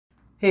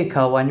Hey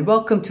kawan,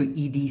 welcome to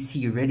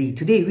EDCReady.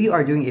 Today we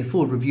are doing a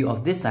full review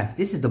of this knife.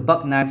 This is the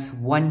Buck Knives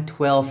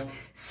 112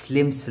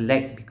 Slim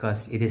Select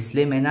because it is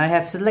slim and I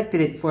have selected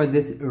it for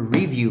this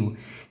review.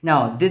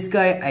 Now this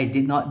guy, I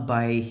did not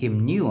buy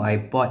him new. I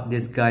bought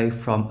this guy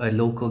from a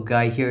local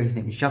guy here. His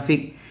name is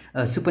Shafiq,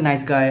 a super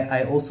nice guy.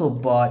 I also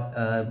bought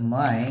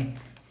my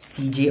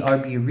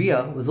CJRB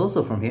Rhea, was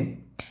also from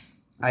him.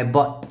 I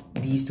bought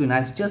these two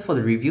knives just for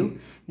the review,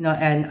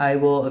 and I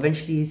will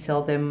eventually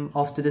sell them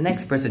off to the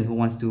next person who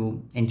wants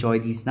to enjoy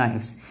these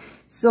knives.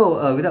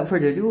 So without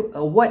further ado,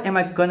 what am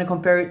I gonna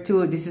compare it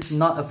to? This is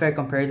not a fair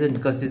comparison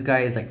because this guy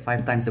is like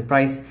 5 times the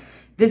price.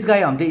 This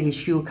guy on Blade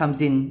HQ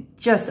comes in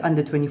just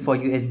under 24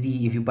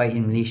 USD. If you buy it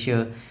in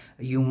Malaysia,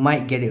 you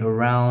might get it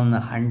around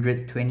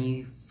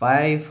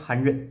 125,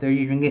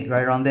 130 ringgit,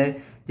 right around there.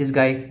 This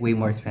guy, way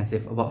more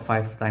expensive, about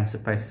 5 times the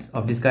price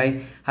of this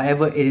guy.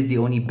 However, it is the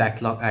only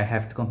backlog I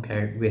have to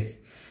compare it with.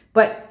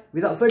 But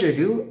without further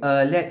ado,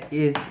 let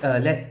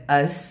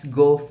us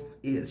go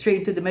straight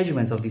into the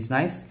measurements of these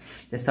knives.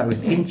 Let's start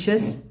with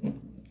inches.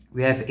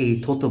 We have a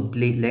total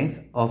blade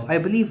length of, I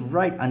believe,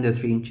 right under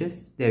 3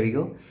 inches. There we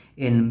go.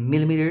 In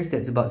millimeters,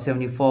 that's about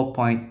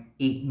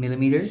 74.8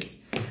 millimeters.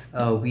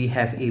 We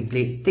have a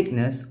blade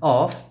thickness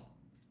of,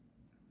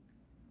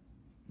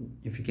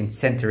 if you can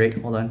center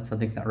it, hold on,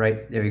 something's not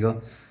right, there we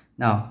go.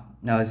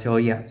 So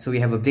we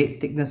have a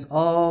blade thickness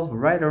of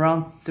right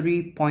around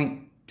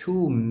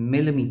 3.2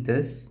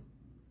 millimeters,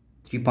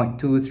 3.2,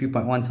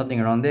 3.1, something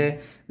around there,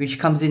 which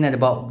comes in at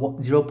about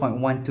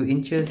 0.12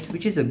 inches,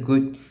 which is a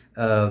good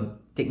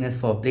thickness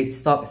for blade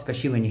stock,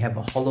 especially when you have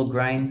a hollow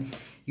grind.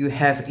 You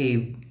have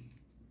a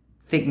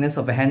thickness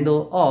of a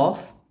handle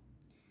of,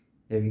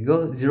 there we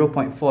go,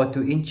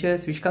 0.42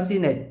 inches, which comes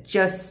in at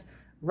just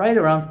right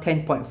around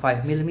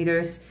 10.5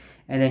 millimeters.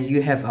 And then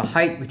you have a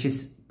height, which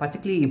is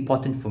particularly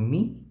important for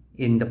me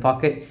in the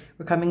pocket.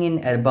 We're coming in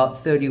at about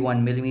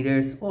 31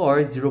 millimeters or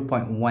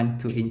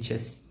 0.12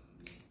 inches.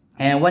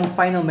 And one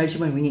final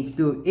measurement we need to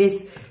do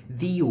is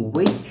the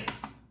weight.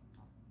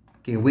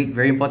 Okay, weight,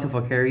 very important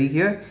for carry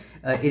here.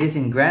 It is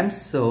in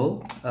grams,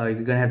 so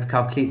you're gonna have to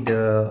calculate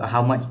the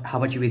how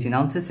much it weighs in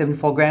ounces.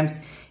 74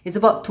 grams. It's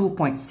about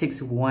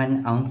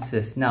 2.61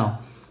 ounces. Now,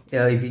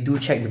 if you do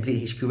check the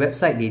Blade HQ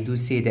website, they do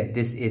say that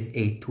this is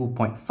a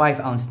 2.5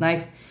 ounce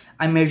knife.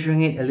 I'm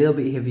measuring it a little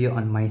bit heavier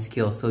on my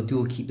scale, so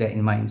do keep that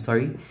in mind.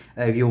 Sorry.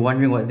 If you're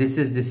wondering what this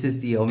is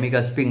the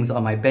Omega springs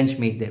on my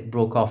Benchmade that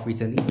broke off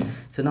recently.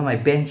 So now my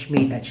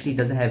Benchmade actually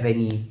doesn't have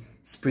any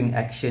spring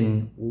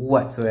action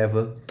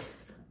whatsoever.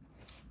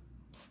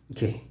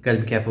 Okay, gotta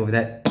be careful with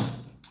that.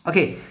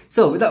 Okay,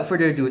 so without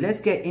further ado, let's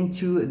get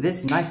into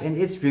this knife and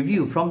its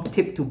review from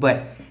tip to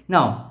butt.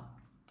 Now,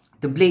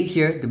 the blade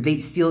here, the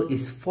blade steel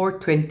is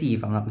 420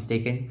 if I'm not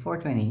mistaken.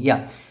 420,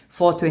 yeah,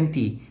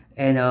 420.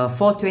 And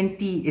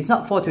 420, it's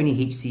not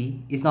 420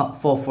 HC, it's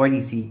not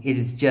 440C, it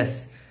is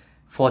just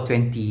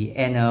 420.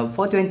 And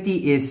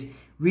 420 is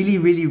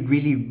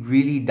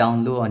really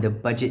down low on the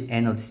budget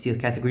end of the steel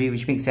category,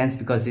 which makes sense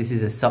because this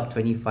is a sub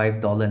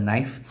 $25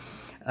 knife.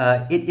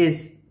 It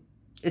is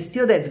a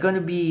steel that's going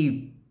to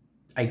be,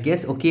 I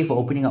guess, okay for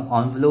opening up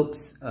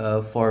envelopes,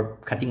 for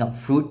cutting up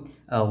fruit.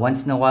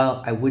 Once in a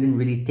while. I wouldn't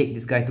really take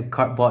this guy to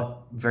cardboard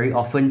very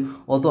often,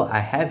 although I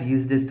have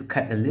used this to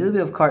cut a little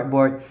bit of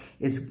cardboard.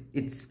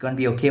 It's gonna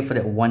be okay for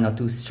that 1 or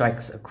 2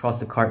 strikes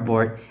across the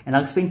cardboard, and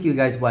I'll explain to you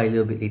guys why a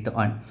little bit later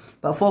on.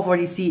 But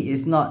 440C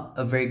is not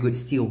a very good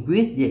steel,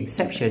 with the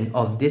exception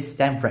of this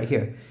stamp right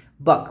here.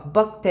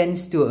 Buck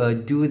tends to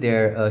do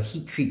their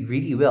heat treat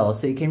really well,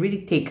 so you can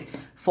really take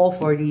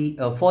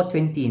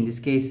 420 in this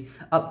case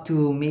up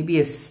to maybe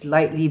a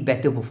slightly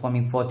better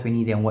performing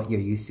 420 than what you're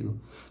used to.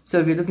 So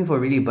if you're looking for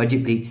really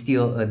budget blade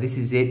steel, this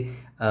is it.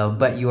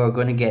 But you are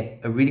going to get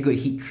a really good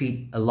heat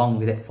treat along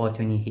with that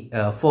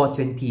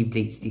 420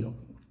 blade steel.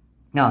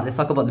 Now let's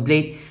talk about the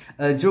blade.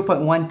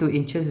 0.12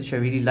 inches, which I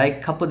really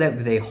like. Couple that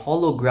with a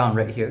hollow ground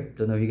right here.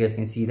 Don't know if you guys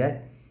can see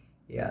that.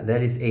 Yeah,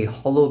 that is a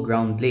hollow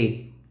ground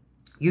blade.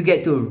 You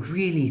get to a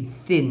really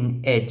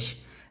thin edge.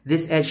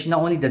 This edge,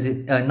 not only is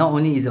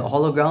it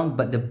hollow ground,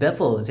 but the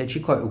bevel is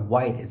actually quite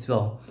wide as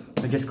well.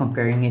 I'm just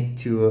comparing it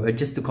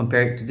to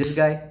compare it to this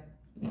guy.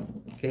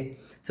 Okay,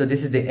 so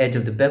this is the edge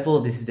of the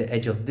bevel, this is the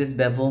edge of this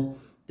bevel.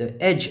 The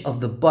edge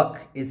of the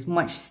Buck is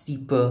much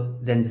steeper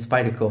than the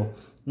Spyderco.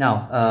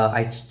 Now,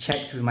 I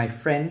checked with my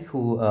friend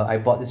who I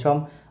bought this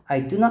from. I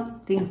do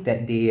not think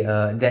that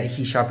that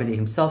he sharpened it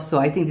himself, so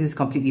I think this is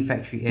completely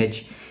factory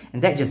edge,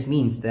 and that just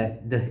means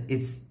that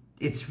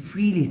it's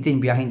really thin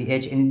behind the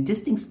edge, and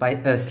this thing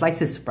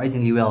slices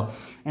surprisingly well.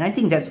 And I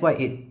think that's why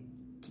it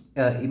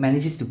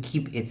manages to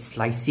keep its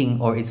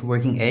slicing or its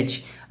working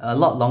edge a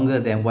lot longer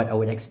than what I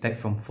would expect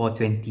from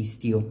 420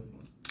 steel,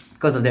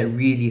 because of that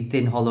really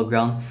thin hollow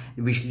ground,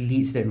 which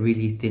leads to that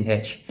really thin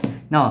edge.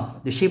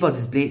 Now, the shape of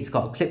this blade is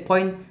called a clip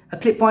point. A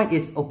clip point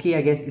is okay,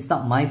 I guess. It's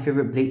not my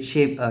favorite blade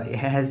shape. It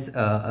has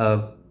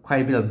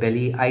quite a bit of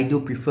belly. I do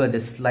prefer the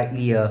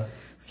slightly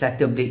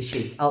flatter blade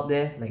shapes out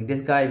there, like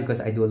this guy,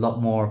 because I do a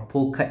lot more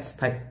pull cuts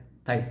type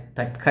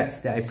cuts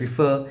that I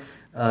prefer.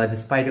 The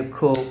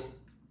Spyderco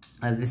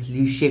This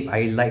leaf shape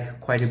I like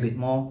quite a bit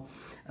more.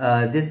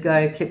 This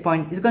guy, clip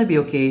point, is going to be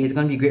okay. It's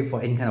going to be great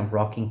for any kind of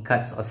rocking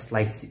cuts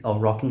or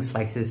rocking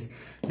slices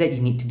that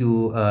you need to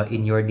do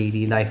in your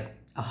daily life.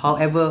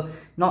 However,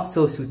 not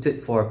so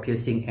suited for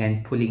piercing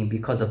and pulling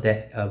because of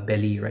that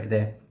belly right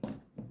there.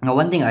 Now,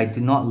 one thing I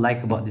do not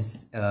like about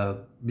this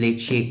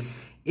blade shape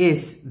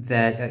is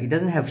that it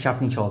doesn't have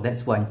sharpening choil,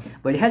 that's one,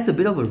 but it has a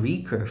bit of a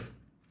recurve.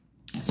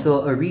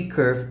 So a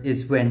recurve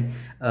is when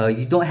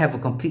you don't have a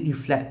completely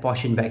flat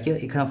portion back here.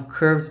 It kind of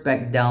curves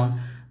back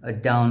down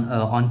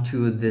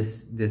onto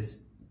this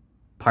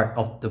part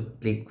of the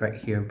blade right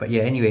here. But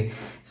yeah, anyway,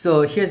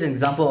 so here's an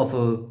example of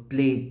a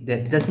blade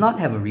that does not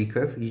have a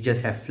recurve. You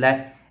just have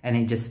flat and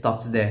it just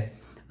stops there.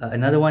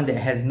 Another one that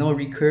has no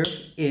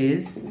recurve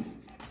is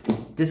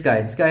this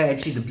guy. This guy,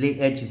 actually, the blade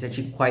edge is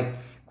actually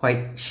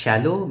quite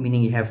shallow,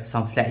 meaning you have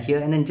some flat here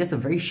and then just a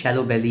very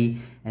shallow belly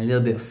and a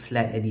little bit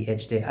flat at the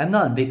edge there. I'm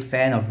not a big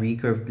fan of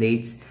recurve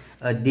blades.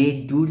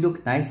 They do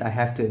look nice, I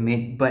have to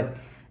admit, but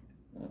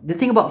the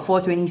thing about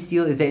 420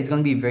 steel is that it's going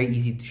to be very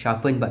easy to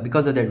sharpen, but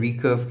because of that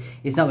recurve,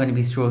 it's not going to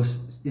be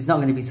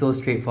so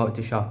straightforward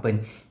to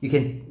sharpen. You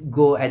can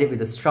go at it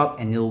with a strop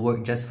and it'll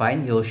work just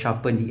fine. It'll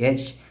sharpen the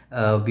edge.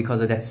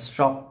 Because of that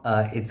strop,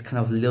 it's kind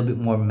of a little bit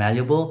more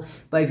malleable.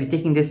 But if you're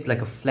taking this to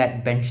like a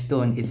flat bench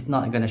stone, it's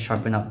not going to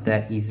sharpen up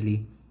that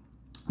easily.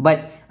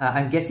 But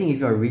I'm guessing if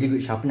you're a really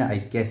good sharpener, I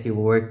guess it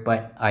will work,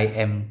 but I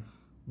am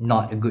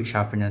not a good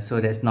sharpener, so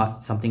that's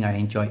not something I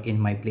enjoy in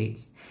my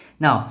blades.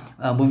 Now,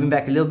 moving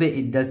back a little bit,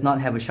 it does not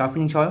have a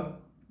sharpening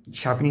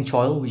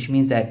choil, which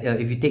means that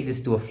if you take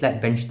this to a flat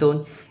bench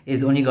stone,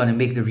 it's only going to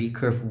make the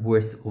recurve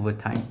worse over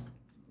time.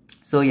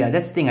 So yeah,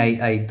 that's the thing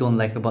I don't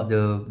like about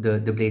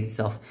the blade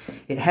itself.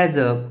 It has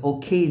a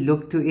okay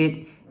look to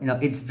it. You know,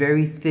 it's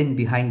very thin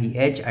behind the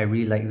edge. I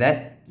really like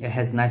that. It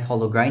has nice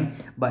hollow grind,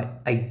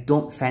 but I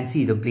don't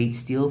fancy the blade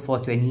steel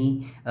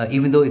 420.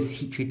 Even though it's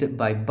heat treated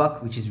by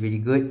Buck, which is really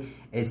good,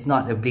 it's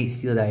not a blade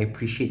steel that I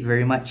appreciate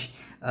very much.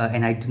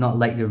 And I do not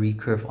like the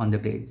recurve on the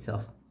blade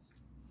itself.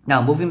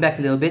 Now, moving back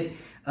a little bit,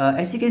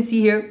 as you can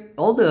see here,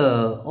 all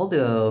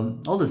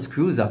the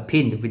screws are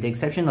pinned with the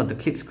exception of the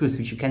clip screws,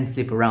 which you can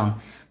flip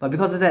around. But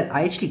because of that,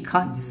 I actually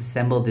can't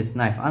disassemble this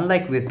knife.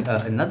 Unlike with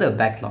another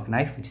backlock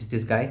knife, which is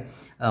this guy.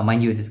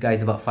 Mind you, this guy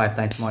is about 5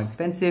 times more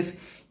expensive.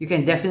 You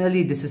can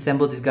definitely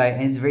disassemble this guy,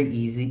 and it's very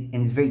easy.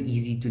 And it's very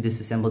easy to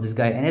disassemble this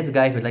guy. And as a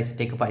guy who likes to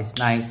take apart his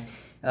knives,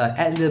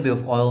 add a little bit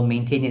of oil,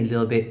 maintain it a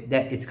little bit,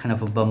 that is kind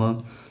of a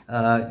bummer.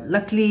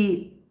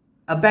 Luckily,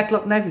 a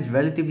backlock knife is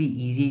relatively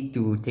easy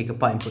to take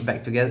apart and put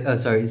back together.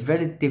 It's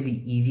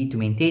relatively easy to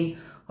maintain.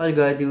 All you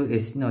gotta do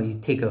is, you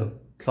take a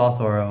cloth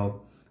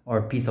or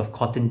a piece of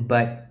cotton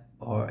bud,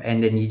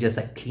 and then you just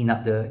like clean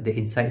up the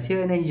insides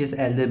here, and then you just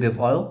add a little bit of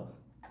oil,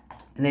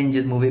 and then you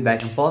just move it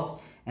back and forth,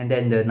 and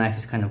then the knife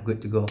is kind of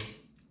good to go.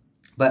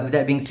 But with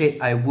that being said,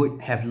 I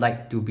would have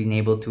liked to been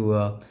able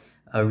to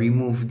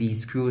remove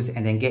these screws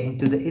and then get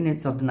into the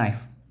innards of the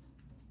knife.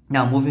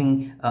 Now,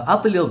 moving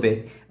up a little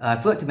bit, I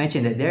forgot to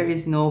mention that there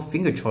is no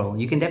finger choil.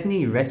 You can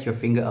definitely rest your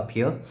finger up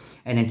here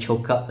and then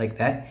choke up like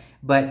that,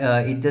 but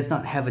it does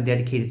not have a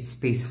dedicated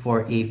space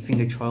for a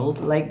finger choil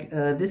like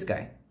this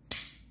guy.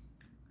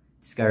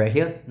 This guy right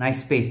here,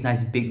 nice space,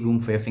 nice big room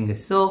for your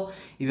fingers. So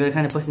if you're the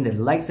kind of person that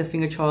likes a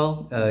finger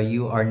choil,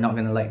 you are not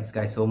going to like this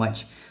guy so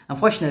much.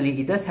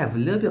 Unfortunately, it does have a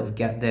little bit of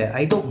gap there.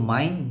 I don't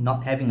mind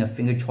not having a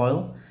finger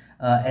choil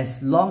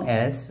as long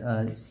as,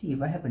 let's see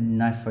if I have a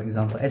knife for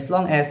example, as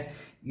long as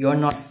you're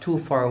not too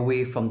far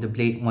away from the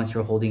blade once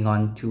you're holding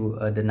on to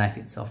the knife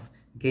itself.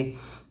 Okay,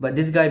 but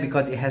this guy,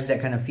 because it has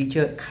that kind of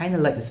feature, kind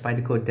of like the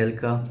Spyderco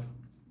Delica,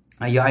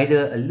 you're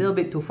either a little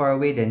bit too far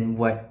away than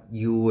what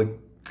you would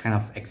kind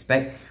of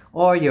expect,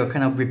 or you're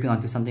kind of gripping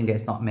onto something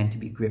that's not meant to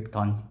be gripped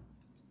on.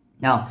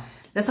 Now,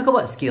 let's talk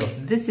about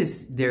scales. This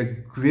is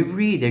their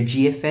Grivery, their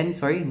GFN,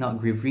 sorry, not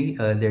Grivery,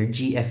 their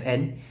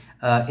GFN.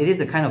 It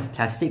is a kind of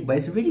plastic, but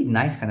it's a really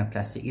nice kind of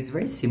plastic. It's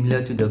very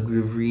similar to the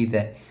Grivery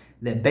that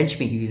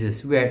Benchmade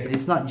uses, where it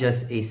is not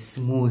just a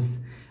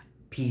smooth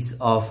piece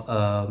of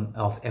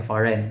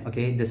FRN.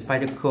 Okay, the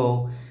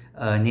Spyderco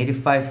Native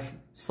 5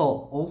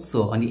 salt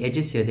also on the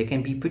edges here, they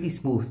can be pretty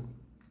smooth.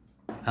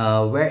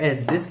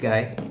 Whereas this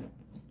guy,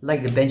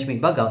 like the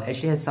Benchmade bug out,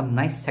 actually has some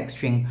nice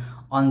texturing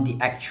on the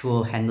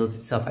actual handles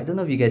itself. I don't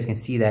know if you guys can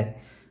see that,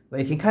 but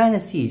you can kind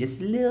of see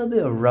just a little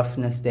bit of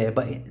roughness there,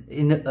 but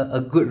in a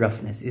good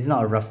roughness. It's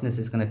not a roughness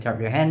that's going to tear up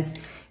your hands.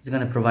 It's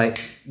going to provide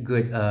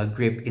good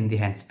grip in the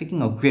hand.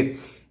 Speaking of grip,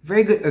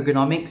 very good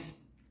ergonomics.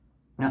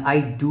 Now, I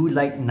do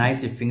like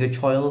knives with finger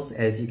choils,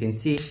 as you can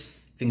see.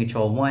 Finger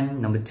choil 1,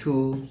 number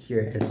 2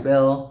 here as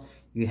well.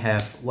 You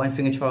have 1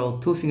 finger choil,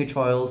 2 finger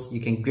choils.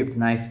 You can grip the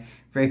knife,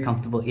 very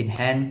comfortable in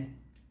hand.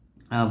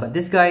 But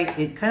this guy,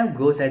 it kind of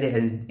goes at it,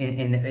 and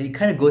it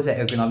kind of goes at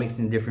ergonomics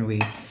in a different way.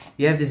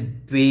 You have this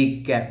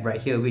big gap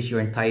right here, which your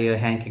entire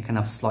hand can kind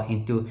of slot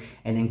into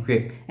and then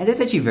grip. And that's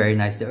actually very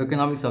nice. The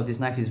ergonomics of this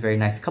knife is very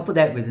nice. Couple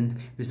that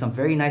with some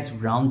very nice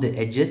rounded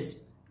edges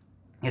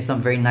and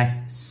some very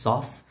nice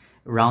soft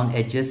round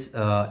edges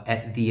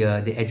at the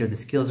edge of the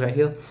scales right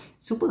here.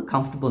 super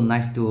comfortable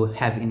knife to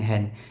have in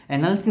hand.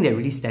 And another thing that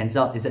really stands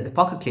out is that the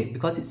pocket clip,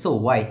 because it's so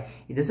wide,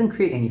 it doesn't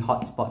create any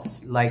hot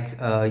spots like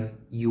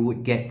you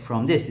would get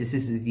from this. This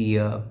is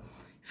the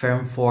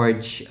Ferrum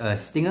Forge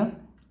Stinger.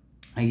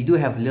 And you do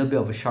have a little bit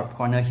of a sharp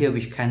corner here,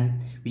 which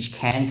can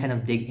kind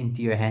of dig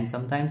into your hand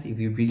sometimes if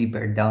you really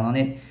bear down on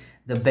it.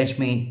 The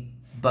Benchmade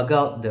bug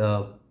out,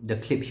 the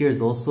clip here is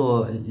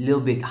also a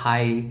little bit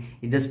high.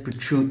 It does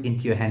protrude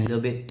into your hand a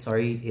little bit.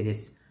 Sorry, it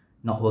is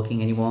not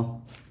working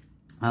anymore.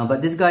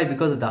 But this guy,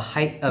 because of the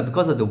height,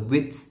 because of the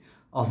width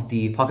of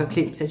the pocket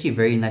clip, it's actually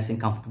very nice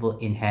and comfortable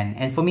in hand.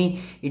 And for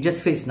me, it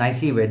just fits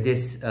nicely where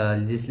this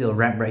little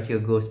ramp right here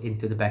goes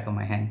into the back of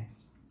my hand.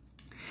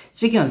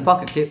 Speaking of the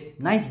pocket clip,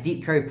 nice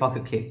deep carry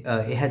pocket clip.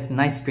 It has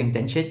nice spring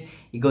tension.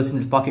 It goes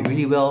into the pocket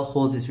really well,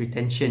 holds its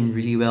retention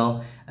really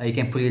well. You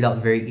can pull it out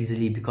very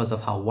easily because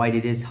of how wide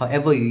it is.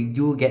 However, you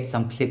do get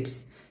some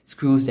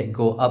screws that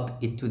go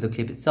up into the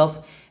clip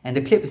itself. And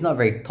the clip is not a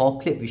very tall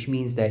clip, which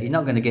means that you're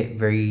not going to get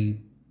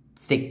very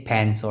thick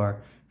pants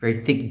or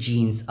very thick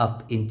jeans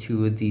up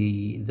into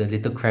the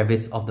little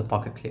crevice of the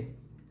pocket clip.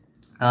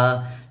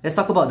 Let's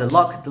talk about the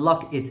lock. The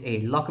lock is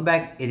a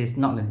lockback. It is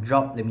not going to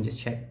drop. Let me just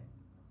check.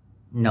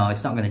 No,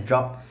 it's not going to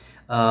drop.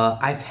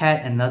 I've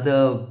had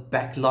another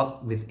back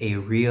lock with a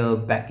rear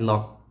back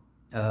lock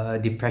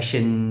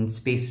depression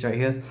space right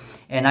here,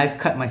 and I've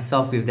cut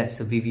myself with that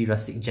Civivi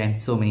rustic gem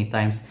so many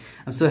times.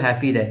 I'm so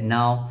happy that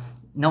now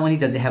not only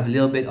does it have a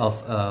little bit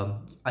of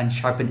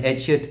unsharpened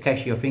edge here to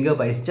catch your finger,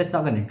 but it's just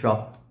not going to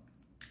drop.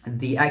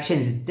 The action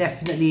is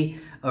definitely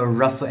a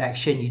rougher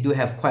action. You do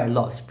have quite a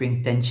lot of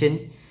spring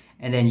tension,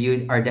 and then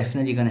you are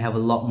definitely going to have a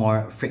lot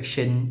more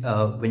friction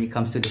when it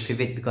comes to the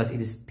pivot because it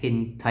is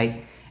pin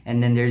tight,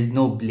 and then there's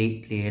no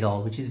blade play at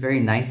all, which is very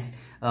nice.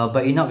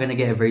 But you're not going to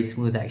get a very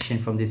smooth action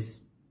from this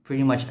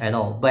pretty much at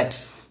all. But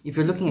if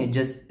you're looking at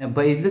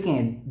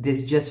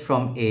this just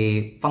from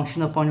a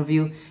functional point of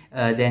view,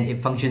 then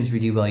it functions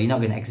really well. You're not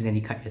going to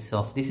accidentally cut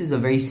yourself. This is a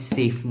very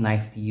safe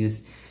knife to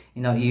use.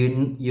 You know,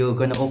 you're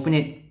going to open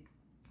it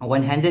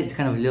one-handed. It's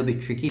kind of a little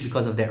bit tricky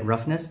because of that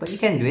roughness, but you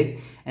can do it.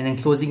 And then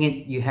closing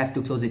it, you have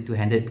to close it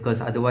two-handed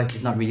because otherwise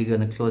it's not really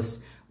going to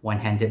close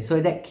one-handed.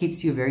 So that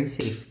keeps you very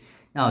safe.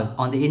 Now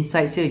on the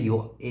insides here,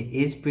 it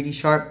is pretty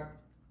sharp.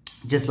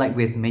 Just like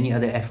with many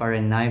other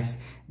FRN knives,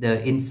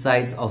 the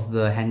insides of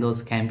the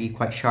handles can be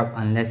quite sharp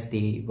unless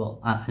they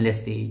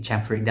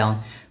chamfer it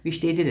down, which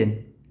they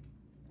didn't.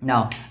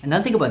 Now,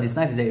 another thing about this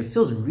knife is that it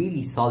feels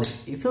really solid.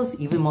 It feels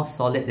even more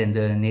solid than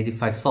the Native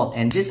 5 Salt,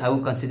 and this I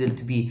would consider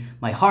to be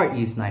my hard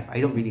use knife.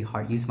 I don't really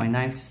hard use my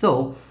knives,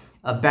 so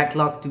a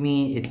backlock to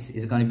me,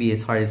 it's going to be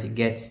as hard as it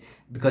gets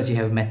because you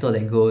have metal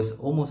that goes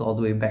almost all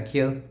the way back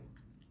here.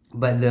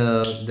 But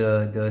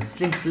the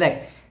Slim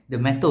Select, the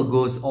metal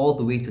goes all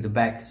the way to the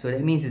back, so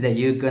that means is that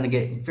you're gonna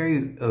get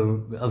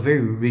a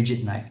very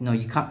rigid knife. You know,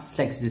 you can't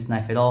flex this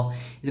knife at all.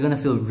 It's gonna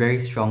feel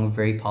very strong,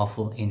 very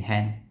powerful in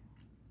hand.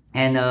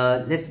 And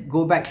let's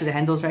go back to the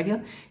handles right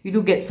here. You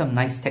do get some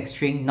nice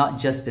texturing, not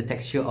just the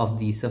texture of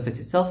the surface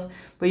itself,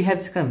 but you have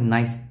this kind of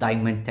nice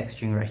diamond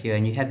texturing right here,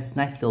 and you have this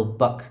nice little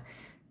buck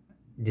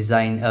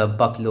design,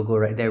 buck logo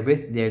right there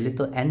with their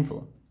little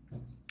anvil.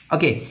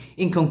 Okay,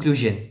 in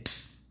conclusion,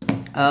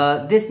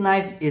 this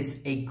knife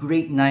is a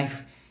great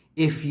knife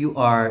if you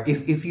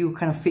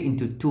kind of fit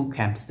into two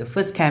camps. The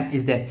first camp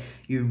is that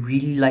you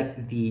really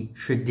like the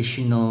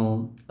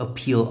traditional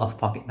appeal of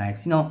pocket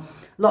knives. You know,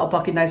 a lot of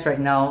pocket knives right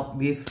now,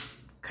 we've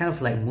kind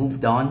of like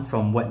moved on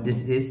from what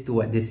this is to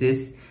what this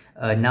is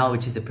now,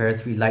 which is the Para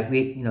 3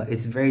 lightweight. You know,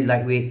 it's very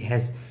lightweight, it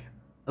has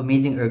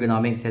amazing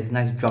ergonomics, has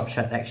nice drop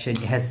shot action,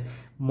 it has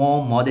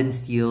more modern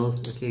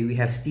steels. Okay, we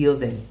have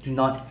steels that do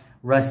not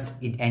rust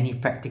in any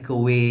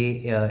practical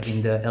way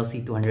in the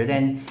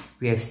LC200N.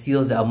 We have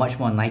steels that are much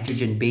more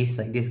nitrogen based,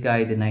 like this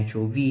guy, the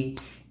Nitro V.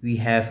 We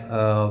have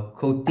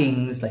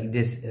coatings like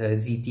this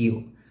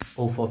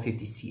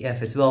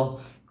ZT0450CF as well.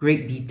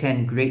 Great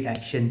detent, great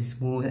action,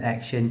 smooth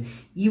action.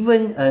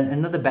 Even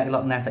another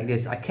backlock knife like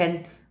this, I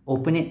can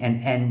open it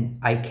and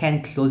I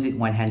can close it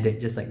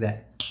one-handed just like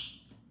that.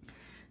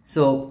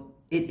 So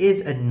it is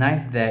a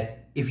knife that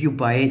if you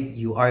buy it,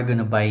 you are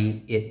gonna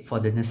buy it for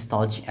the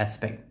nostalgia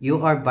aspect.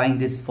 You are buying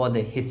this for the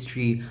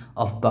history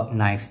of buck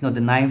knives. No, the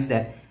knives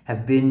that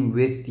have been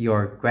with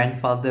your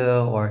grandfather,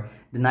 or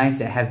the knives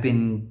that have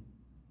been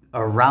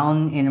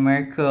around in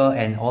America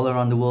and all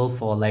around the world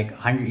for like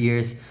 100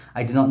 years.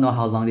 I do not know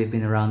how long they've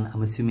been around.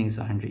 I'm assuming it's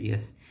 100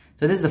 years.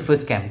 So this is the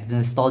first camp, the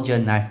nostalgia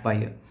knife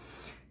buyer.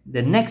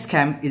 The next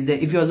camp is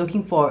that if you're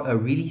looking for a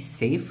really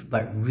safe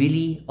but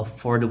really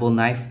affordable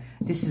knife,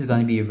 this is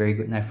going to be a very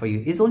good knife for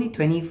you. It's only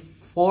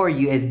 24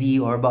 USD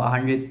or about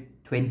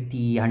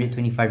 120,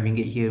 125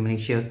 ringgit here in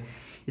Malaysia.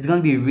 It's going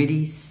to be a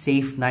really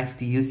safe knife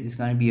to use. It's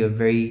going to be a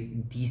very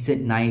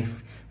decent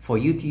knife for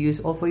you to use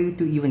or for you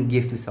to even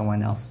give to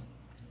someone else.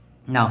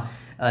 Now,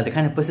 the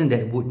kind of person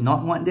that would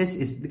not want this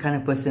is the kind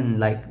of person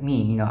like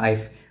me. You know,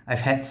 I've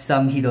had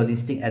some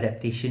hedonistic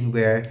adaptation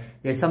where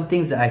there's some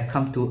things that I've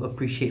come to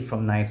appreciate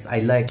from knives. I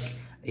like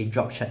a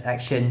drop shot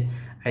action.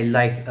 I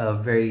like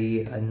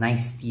very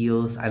nice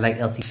steels. I like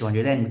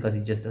LC200N because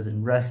it just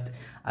doesn't rust.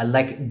 I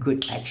like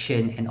good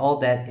action, and all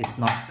that is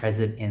not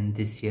present in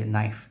this here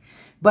knife.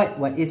 But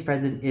what is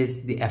present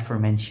is the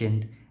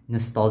aforementioned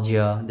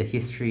nostalgia, the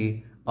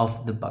history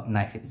of the buck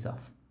knife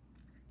itself.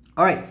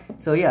 Alright,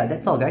 so yeah,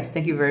 that's all guys.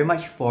 Thank you very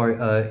much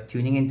for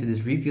tuning into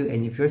this review,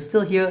 and if you're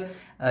still here,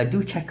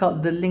 do check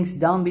out the links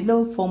down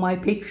below for my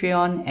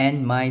Patreon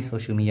and my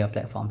social media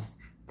platforms.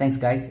 Thanks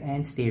guys,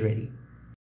 and stay ready.